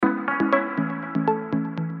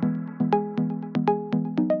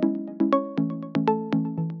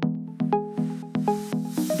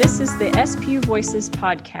This is the SPU Voices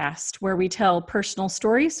podcast, where we tell personal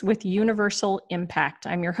stories with universal impact.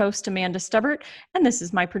 I'm your host, Amanda Stubbert, and this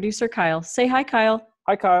is my producer, Kyle. Say hi, Kyle.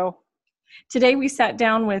 Hi, Kyle. Today, we sat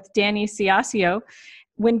down with Danny Ciaccio.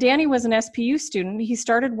 When Danny was an SPU student, he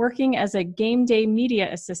started working as a game day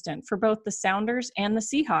media assistant for both the Sounders and the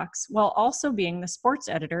Seahawks, while also being the sports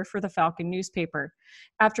editor for the Falcon newspaper.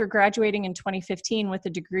 After graduating in 2015 with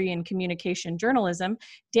a degree in communication journalism,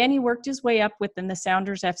 Danny worked his way up within the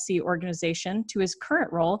Sounders FC organization to his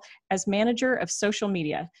current role as manager of social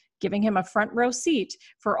media, giving him a front row seat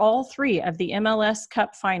for all three of the MLS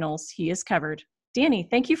Cup finals he has covered. Danny,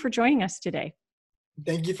 thank you for joining us today.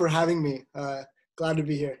 Thank you for having me. Glad to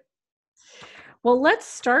be here. Well, let's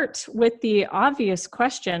start with the obvious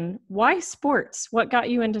question. Why sports? What got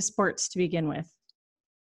you into sports to begin with?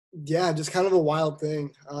 Yeah, just kind of a wild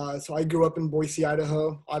thing. So I grew up in Boise,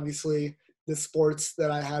 Idaho. Obviously, the sports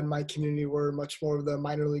that I had in my community were much more of the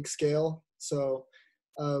minor league scale. So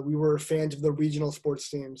we were fans of the regional sports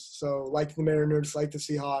teams. So like the Mariners, like the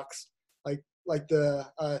Seahawks, like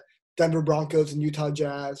the Denver Broncos and Utah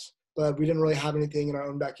Jazz. But we didn't really have anything in our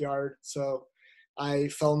own backyard. So I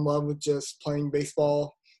fell in love with just playing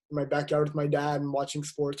baseball in my backyard with my dad and watching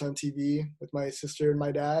sports on TV with my sister and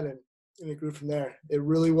my dad, and it grew from there. It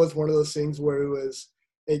really was one of those things where it was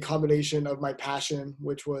a combination of my passion,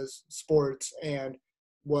 which was sports, and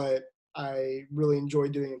what I really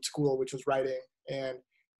enjoyed doing in school, which was writing. And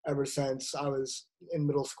ever since I was in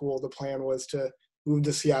middle school, the plan was to move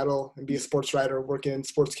to Seattle and be a sports writer, work in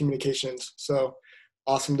sports communications. So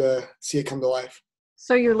awesome to see it come to life.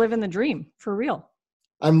 So you're living the dream, for real.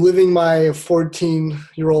 I'm living my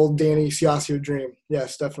 14-year-old Danny Ciaccio dream.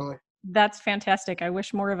 Yes, definitely. That's fantastic. I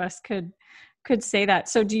wish more of us could say that.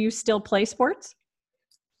 So do you still play sports?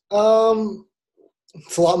 It's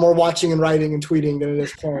a lot more watching and writing and tweeting than it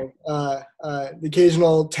is playing. The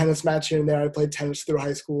occasional tennis match here and there. I played tennis through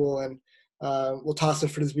high school, and we'll toss a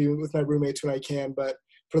frisbee with my roommates when I can. But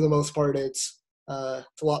for the most part, it's a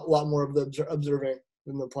lot more of the observing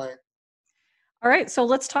than the playing. All right, so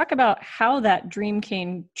let's talk about how that dream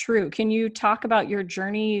came true. Can you talk about your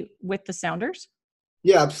journey with the Sounders?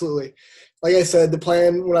 Yeah, absolutely. Like I said, the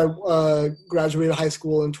plan when I graduated high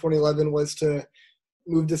school in 2011 was to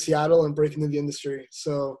move to Seattle and break into the industry.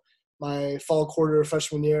 So my fall quarter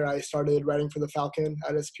freshman year, I started writing for the Falcon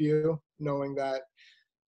at SPU, knowing that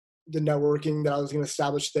the networking that I was going to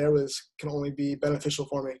establish there can only be beneficial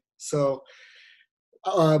for me. So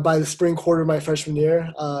by the spring quarter of my freshman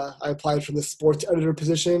year, I applied for the sports editor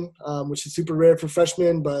position, which is super rare for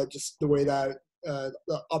freshmen, but just the way that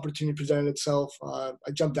the opportunity presented itself,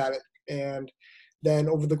 I jumped at it. And then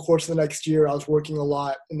over the course of the next year, I was working a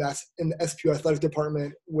lot in the SPU athletic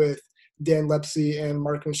department with Dan Lepsey and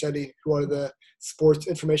Mark Machete, who are the sports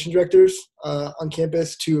information directors on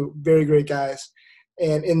campus, two very great guys.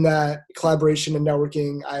 And in that collaboration and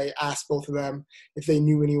networking, I asked both of them if they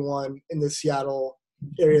knew anyone in the Seattle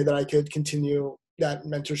area that I could continue that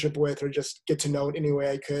mentorship with or just get to know it any way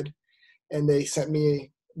I could. And they sent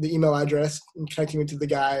me the email address and connected me to the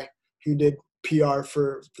guy who did PR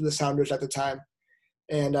for the Sounders at the time.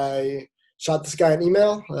 And I shot this guy an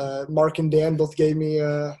email. Mark and Dan both gave me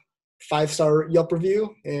a 5-star Yelp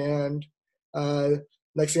review. And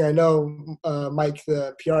next thing I know, Mike,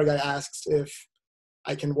 the PR guy, asks if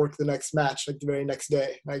I can work the next match, like the very next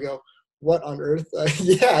day. And I go, what on earth?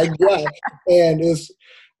 Yeah. And it was,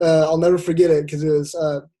 I'll never forget it because it was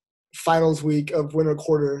finals week of winter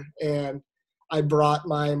quarter. And I brought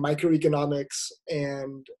my microeconomics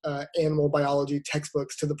and animal biology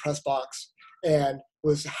textbooks to the press box and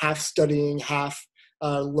was half studying, half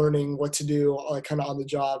learning what to do, kind of on the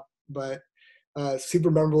job. But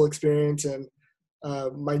super memorable experience. And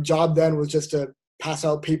my job then was just to pass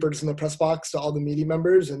out papers in the press box to all the media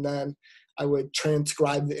members, and then I would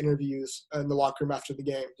transcribe the interviews in the locker room after the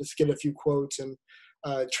game, just get a few quotes and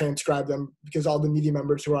transcribe them, because all the media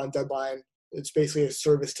members who are on deadline, it's basically a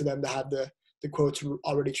service to them to have the quotes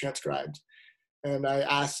already transcribed. And I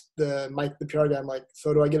asked Mike, the PR guy, I'm like,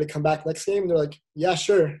 so do I get to come back next game? And they're like, yeah,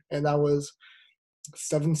 sure. And that was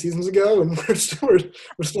 7 seasons ago, and we're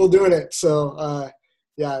still doing it. So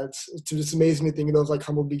yeah, it's just amazing to think of those like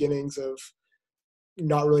humble beginnings of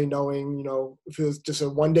not really knowing, if it was just a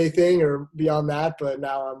one-day thing or beyond that. But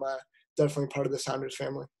now I'm definitely part of the Sounders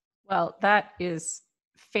family. Well, that is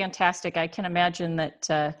fantastic. I can imagine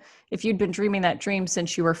that if you'd been dreaming that dream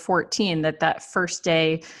since you were 14, that first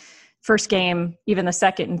day, first game, even the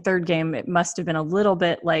second and third game, it must have been a little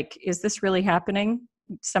bit like, is this really happening?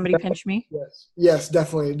 Somebody pinch me? Yes,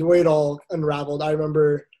 definitely. The way it all unraveled. I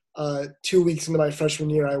remember 2 weeks into my freshman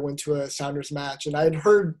year, I went to a Sounders match, and I had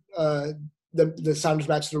heard the Sounders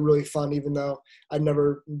matches are really fun, even though I'd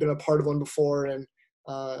never been a part of one before. And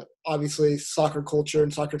obviously, soccer culture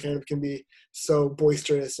and soccer fandom can be so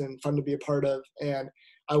boisterous and fun to be a part of. And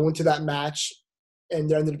I went to that match, and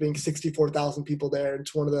there ended up being 64,000 people there.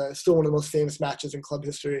 It's still one of the most famous matches in club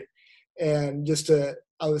history. And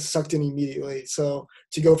I was sucked in immediately. So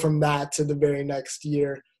to go from that to the very next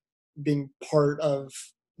year, being part of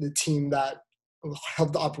the team that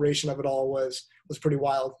helped the operation of it all was pretty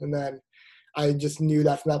wild. And then I just knew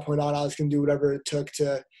that from that point on, I was going to do whatever it took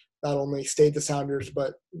to not only stay at the Sounders,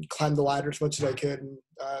 but climb the ladder as much as I could and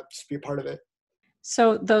just be a part of it.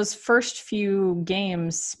 So those first few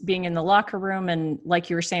games, being in the locker room and,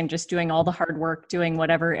 like you were saying, just doing all the hard work, doing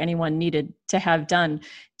whatever anyone needed to have done,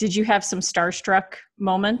 did you have some starstruck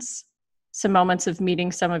moments, some moments of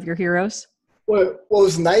meeting some of your heroes? What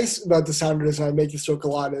was nice about the Sounders, and I make this joke a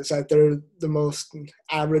lot, is that they're the most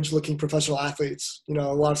average-looking professional athletes. A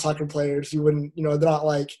lot of soccer players, you wouldn't, they're not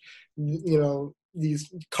like,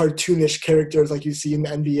 these cartoonish characters like you see in the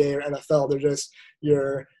NBA or NFL. They're just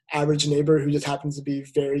your average neighbor who just happens to be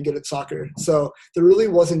very good at soccer. So there really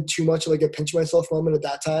wasn't too much like a pinch myself moment at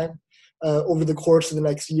that time. Over the course of the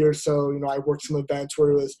next year or so, I worked some events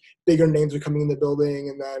where it was bigger names were coming in the building,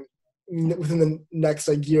 and then within the next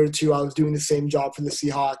year or two, I was doing the same job for the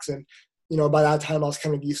Seahawks, and by that time I was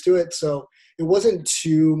kind of used to it. So it wasn't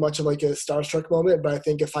too much of a starstruck moment, but I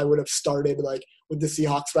think if I would have started with the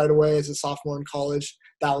Seahawks right away as a sophomore in college,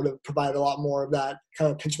 that would have provided a lot more of that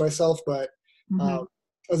kind of pinch myself. But I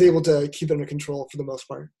was able to keep it under control for the most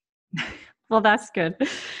part. Well, that's good.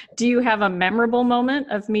 Do you have a memorable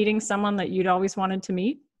moment of meeting someone that you'd always wanted to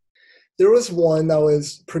meet? There was one that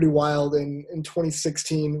was pretty wild. In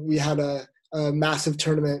 2016, we had a massive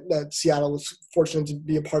tournament that Seattle was fortunate to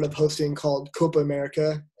be a part of hosting called Copa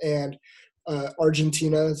America. And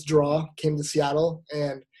Argentina's draw came to Seattle.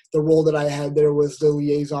 And the role that I had there was the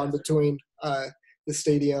liaison between the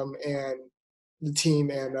stadium and the team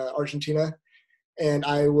and Argentina. And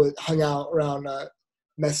I hung out around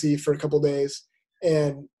Messi for a couple of days.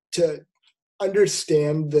 And to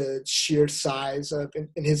understand the sheer size of and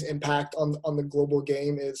his impact on the global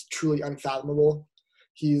game is truly unfathomable.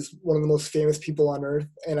 He's one of the most famous people on earth,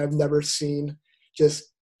 and I've never seen just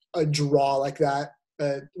a draw like that.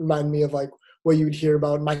 Remind me of what you would hear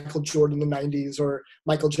about Michael Jordan in the 90s or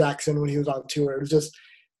Michael Jackson when he was on tour. It was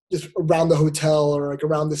just around the hotel or like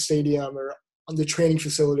around the stadium or on the training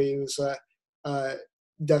facility. It was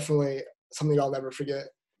definitely something I'll never forget.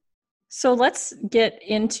 So let's get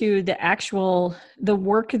into the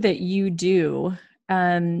work that you do.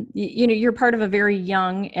 You're part of a very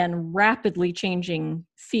young and rapidly changing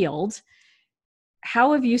field.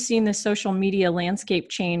 How have you seen the social media landscape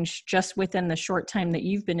change just within the short time that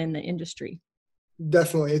you've been in the industry?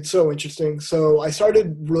 Definitely. It's so interesting. So I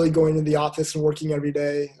started really going to the office and working every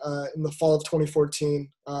day in the fall of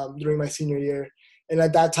 2014 during my senior year. And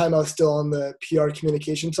at that time, I was still on the PR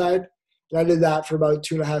communication side. And I did that for about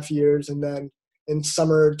 2.5 years. And then in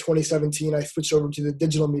summer 2017, I switched over to the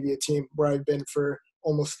digital media team where I've been for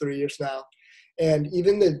almost 3 years now. And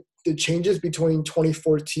even the changes between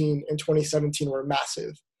 2014 and 2017 were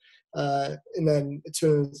massive. And then it's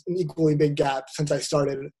been an equally big gap since I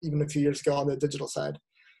started even a few years ago on the digital side.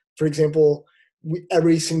 For example,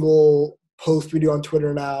 every single post we do on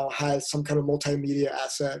Twitter now has some kind of multimedia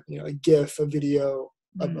asset, a GIF, a video,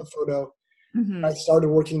 a photo. Mm-hmm. I started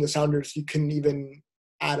working the Sounders, you couldn't even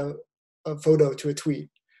add a photo to a tweet.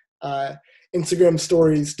 Instagram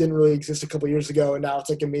stories didn't really exist a couple years ago, and now it's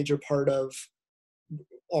a major part of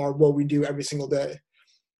what we do every single day.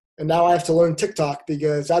 And now I have to learn TikTok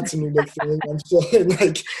because that's a new big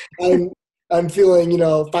thing. I'm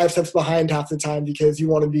feeling 5 steps behind half the time because you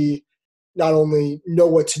want to be not only know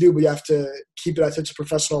what to do, but you have to keep it at such a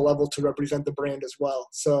professional level to represent the brand as well.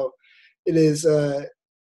 So it is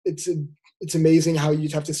it's amazing how you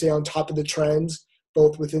have to stay on top of the trends,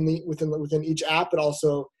 both within each app, but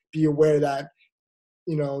also be aware that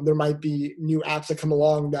there might be new apps that come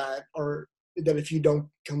along that if you don't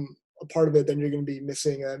come a part of it, then you're going to be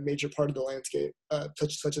missing a major part of the landscape,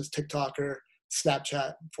 such as TikTok or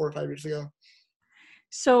Snapchat 4 or 5 years ago.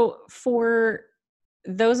 So for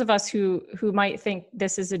those of us who might think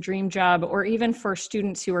this is a dream job, or even for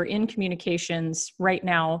students who are in communications right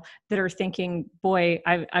now that are thinking, boy,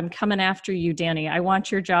 I'm coming after you, Danny, I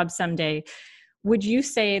want your job someday. Would you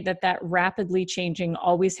say that rapidly changing,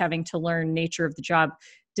 always having to learn nature of the job,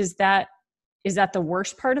 is that the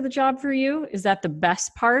worst part of the job for you? Is that the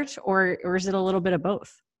best part, or is it a little bit of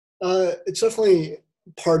both? It's definitely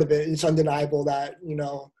part of it. It's undeniable that,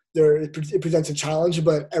 it presents a challenge,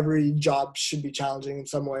 but every job should be challenging in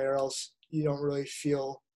some way, or else you don't really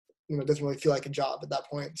feel it doesn't really feel like a job at that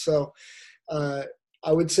point. So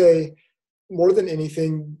I would say more than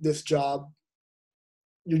anything, this job,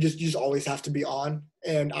 you just always have to be on.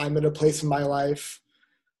 And I'm at a place in my life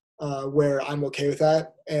where I'm okay with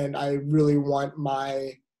that. And I really want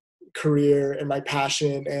my career and my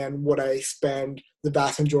passion and what I spend the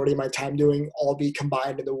vast majority of my time doing all be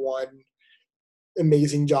combined into one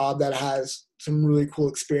amazing job that has some really cool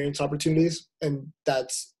experience opportunities. And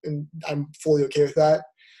I'm fully okay with that.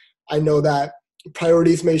 I know that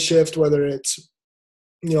priorities may shift, whether it's,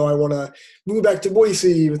 I want to move back to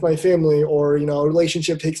Boise with my family, or, a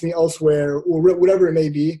relationship takes me elsewhere, or whatever it may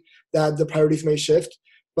be, that the priorities may shift.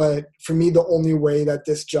 But for me, the only way that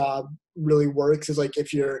this job really works is like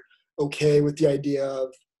if you're okay with the idea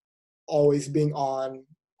of always being on,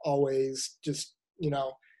 always just,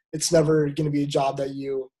 it's never going to be a job that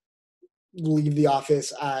you leave the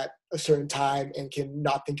office at a certain time and can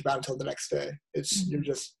not think about until the next day. It's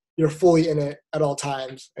you're fully in it at all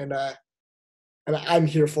times, and I'm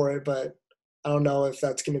here for it, but I don't know if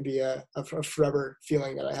that's going to be a forever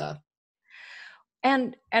feeling that I have.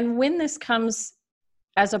 And when this comes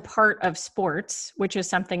as a part of sports, which is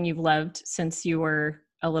something you've loved since you were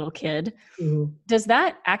a little kid, does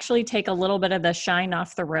that actually take a little bit of the shine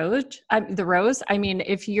off the rose? I mean,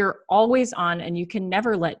 if you're always on and you can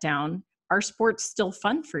never let down, are sports still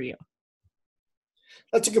fun for you?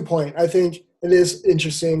 That's a good point. I think it is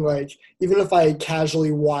interesting. Like, even if I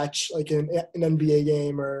casually watch like an NBA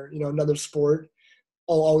game or, another sport,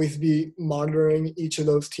 I'll always be monitoring each of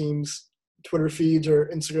those teams' Twitter feeds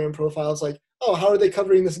or Instagram profiles. Like, oh, how are they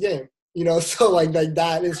covering this game? So like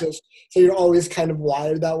that is just, so you're always kind of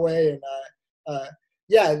wired that way. And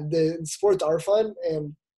yeah, the sports are fun.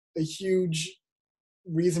 And a huge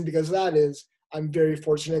reason because of that is I'm very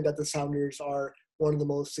fortunate that the Sounders are one of the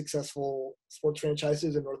most successful sports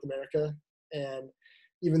franchises in North America. And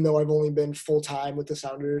even though I've only been full-time with the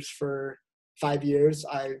Sounders for 5 years,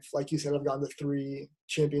 like you said, I've gone to 3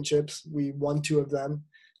 championships. We won 2 of them.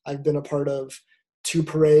 I've been a part of 2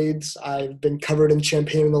 parades. I've been covered in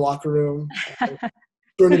champagne in the locker room,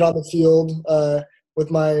 burned it on the field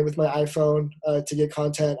with my iPhone to get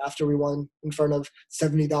content after we won in front of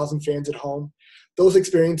 70,000 fans at home. Those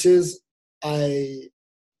experiences I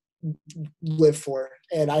live for.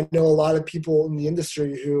 And I know a lot of people in the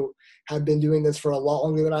industry who have been doing this for a lot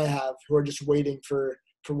longer than I have, who are just waiting for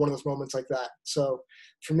one of those moments like that. So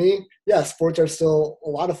for me, yeah, sports are still a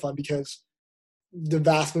lot of fun because the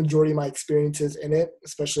vast majority of my experiences in it,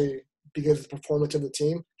 especially because the performance of the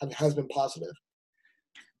team has been positive.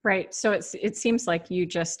 Right. So it seems like you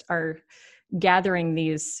just are gathering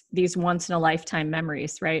these once in a lifetime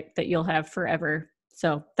memories, right? That you'll have forever.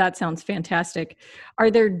 So that sounds fantastic. Are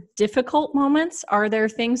there difficult moments? Are there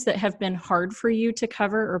things that have been hard for you to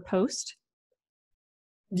cover or post?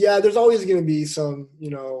 Yeah, there's always going to be some,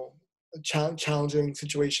 challenging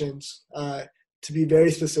situations. To be very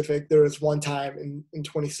specific, there was one time in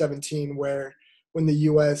 2017 where when the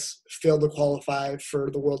U.S. failed to qualify for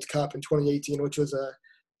the World Cup in 2018, which was a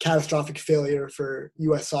catastrophic failure for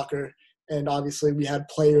U.S. soccer. And obviously we had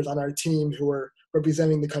players on our team who were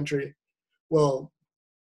representing the country. Well,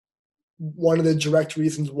 one of the direct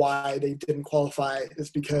reasons why they didn't qualify is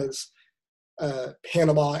because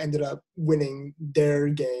Panama ended up winning their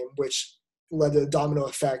game, which led to a domino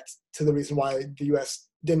effect to the reason why the U.S.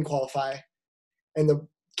 didn't qualify. And the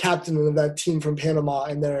captain of that team from Panama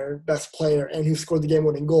and their best player and who scored the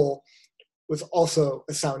game-winning goal was also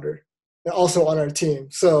a Sounder and also on our team.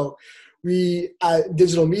 So we, at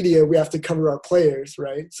digital media, we have to cover our players,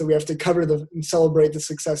 right? So we have to cover and celebrate the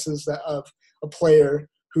successes of a player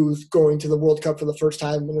who's going to the World Cup for the first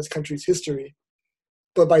time in his country's history.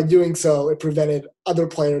 But by doing so, it prevented other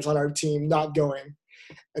players on our team not going.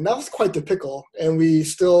 And that was quite the pickle. And we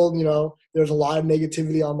still, there's a lot of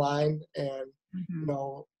negativity online. And,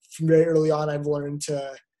 from very early on, I've learned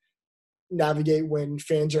to navigate when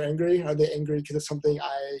fans are angry. Are they angry because it's something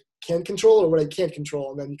I can control or what I can't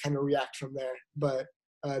control? And then you kind of react from there. But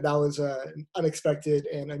that was an unexpected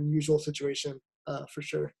and unusual situation for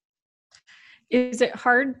sure. Is it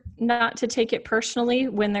hard not to take it personally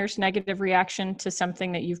when there's negative reaction to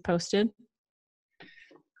something that you've posted?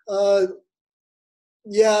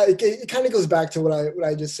 Yeah, it kind of goes back to what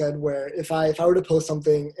I just said, where if I were to post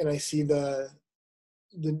something and I see the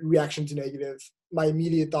reaction to negative, my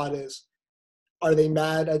immediate thought is, are they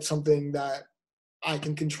mad at something that I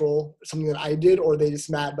can control, something that I did, or are they just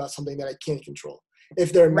mad about something that I can't control?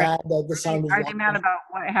 If they're mad that the sound is Are they mad about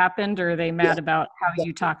what happened, or are they mad about how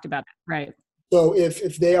you talked about it? Right. So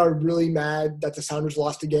if they are really mad that the Sounders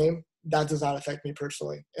lost the game, that does not affect me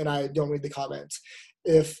personally, and I don't read the comments.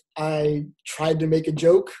 If I tried to make a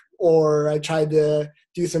joke or I tried to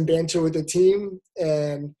do some banter with the team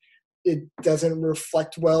and it doesn't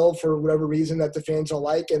reflect well for whatever reason that the fans don't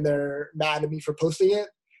like and they're mad at me for posting it,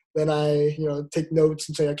 then I, take notes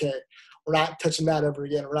and say, okay, we're not touching that ever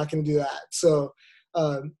again. We're not going to do that. So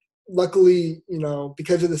luckily,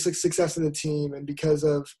 because of the success of the team and because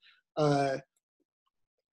of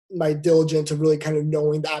my diligence of really kind of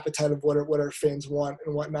knowing the appetite of what our fans want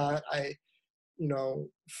and whatnot, I,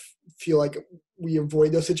 feel like we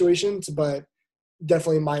avoid those situations, but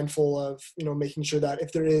definitely mindful of, making sure that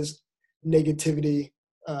if there is negativity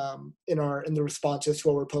in the responses to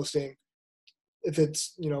what we're posting, if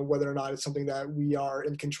it's, whether or not it's something that we are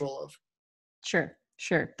in control of.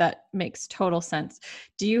 Sure. That makes total sense.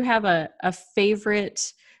 Do you have a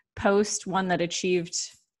favorite post, one that achieved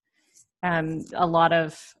a lot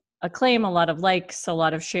of acclaim, a lot of likes, a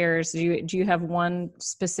lot of shares? Do you have one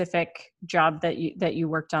specific job that you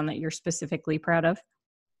worked on that you're specifically proud of?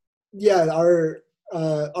 Yeah, our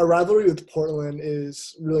rivalry with Portland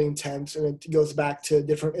is really intense, and it goes back to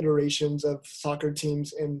different iterations of soccer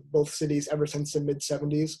teams in both cities ever since the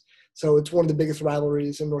mid-'70s. So it's one of the biggest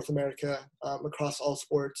rivalries in North America across all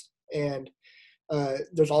sports. And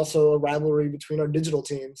there's also a rivalry between our digital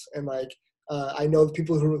teams. And I know the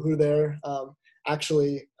people who are there.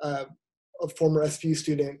 Actually, a former SPU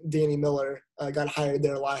student, Danny Miller, got hired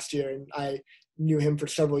there last year, and I knew him for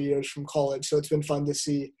several years from college. So it's been fun to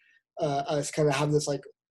see us kind of have this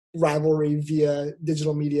rivalry via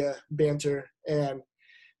digital media banter. And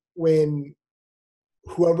when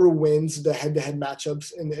whoever wins the head-to-head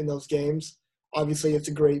matchups in those games, obviously it's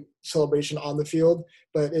a great celebration on the field,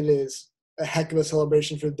 but it is a heck of a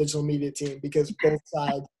celebration for the digital media team because both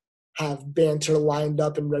sides have banter lined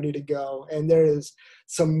up and ready to go. And there is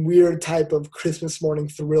some weird type of Christmas morning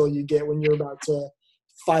thrill you get when you're about to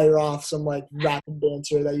fire off some rapid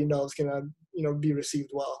banter that is going to be received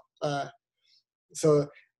well. So the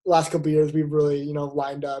last couple of years we've really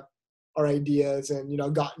lined up our ideas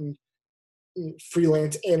and gotten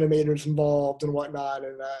freelance animators involved and whatnot,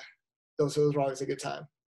 and those were always a good time.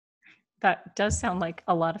 That does sound like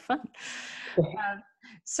a lot of fun.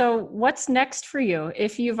 So what's next for you?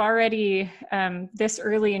 If you've already this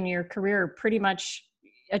early in your career pretty much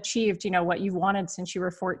achieved what you wanted since you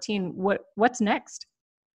were 14, what's next?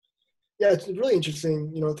 Yeah, it's really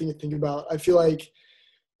interesting thing to think about. I feel like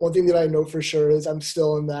one thing that I know for sure is I'm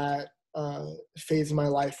still in that phase in my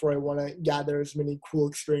life where I want to gather as many cool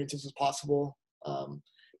experiences as possible.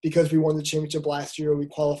 Because we won the championship last year, we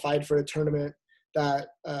qualified for a tournament that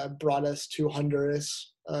brought us to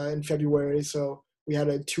Honduras in February. So we had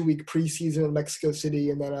a 2-week preseason in Mexico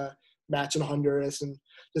City and then a match in Honduras. And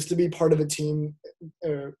just to be part of a team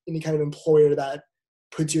or any kind of employer that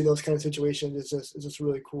puts you in those kind of situations is just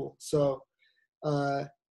really cool. So I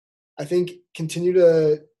think continue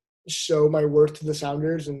to show my worth to the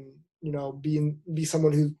Sounders and, be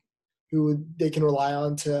someone who they can rely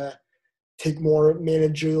on to take more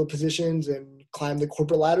managerial positions and climb the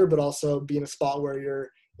corporate ladder, but also be in a spot where you're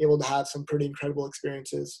able to have some pretty incredible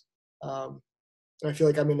experiences. And I feel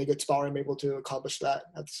like I'm in a good spot where I'm able to accomplish that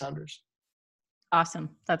at the Sounders. Awesome.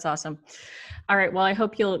 That's awesome. All right. Well, I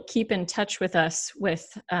hope you'll keep in touch with us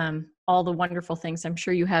with all the wonderful things I'm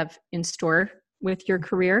sure you have in store with your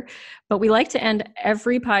career. But we like to end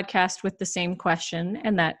every podcast with the same question,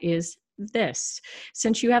 and that is this.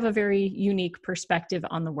 Since you have a very unique perspective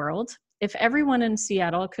on the world, if everyone in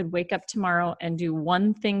Seattle could wake up tomorrow and do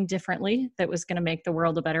one thing differently that was going to make the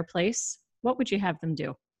world a better place, what would you have them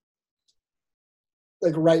do?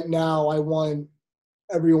 Right now, I want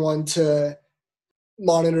everyone to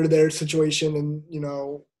monitor their situation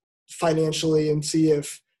and, financially and see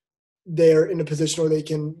if they're in a position where they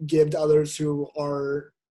can give to others who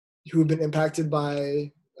have been impacted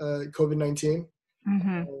by COVID-19.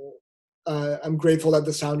 Mm-hmm. I'm grateful that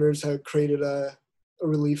the Sounders have created a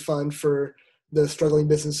relief fund for the struggling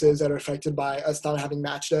businesses that are affected by us not having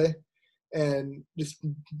match day. And just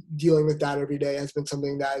dealing with that every day has been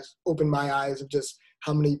something that has opened my eyes of just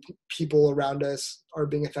how many people around us are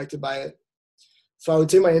being affected by it. So I would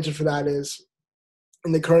say my answer for that is,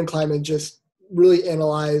 in the current climate, just really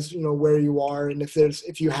analyze, where you are, and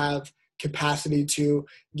if you have capacity to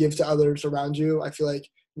give to others around you. I feel like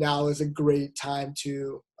now is a great time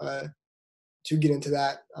to get into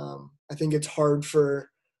that. I think it's hard for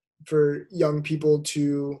young people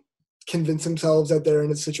to convince themselves that they're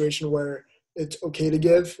in a situation where it's okay to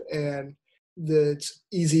give, and that it's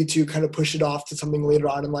easy to kind of push it off to something later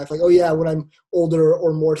on in life. Like, oh yeah, when I'm older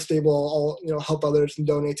or more stable, I'll help others and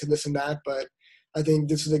donate to this and that. But I think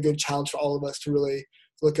this is a good challenge for all of us to really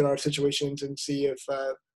look at our situations and see if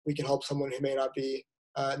we can help someone who may not be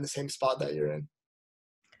in the same spot that you're in.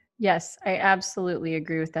 Yes, I absolutely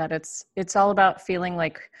agree with that. It's all about feeling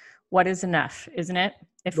like what is enough, isn't it?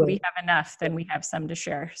 If we Right. have enough, then we have some to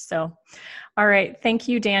share. So, all right. Thank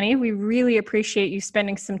you, Danny. We really appreciate you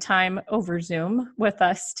spending some time over Zoom with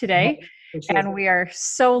us today. For sure. And we are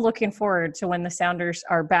so looking forward to when the Sounders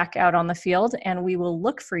are back out on the field. And we will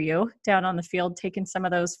look for you down on the field, taking some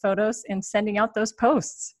of those photos and sending out those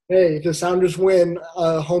posts. Hey, if the Sounders win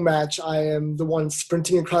a home match, I am the one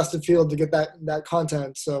sprinting across the field to get that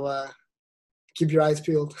content. So keep your eyes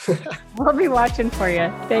peeled. We'll be watching for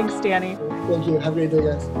you. Thanks, Danny. Thank you. Have a great day,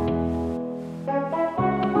 guys.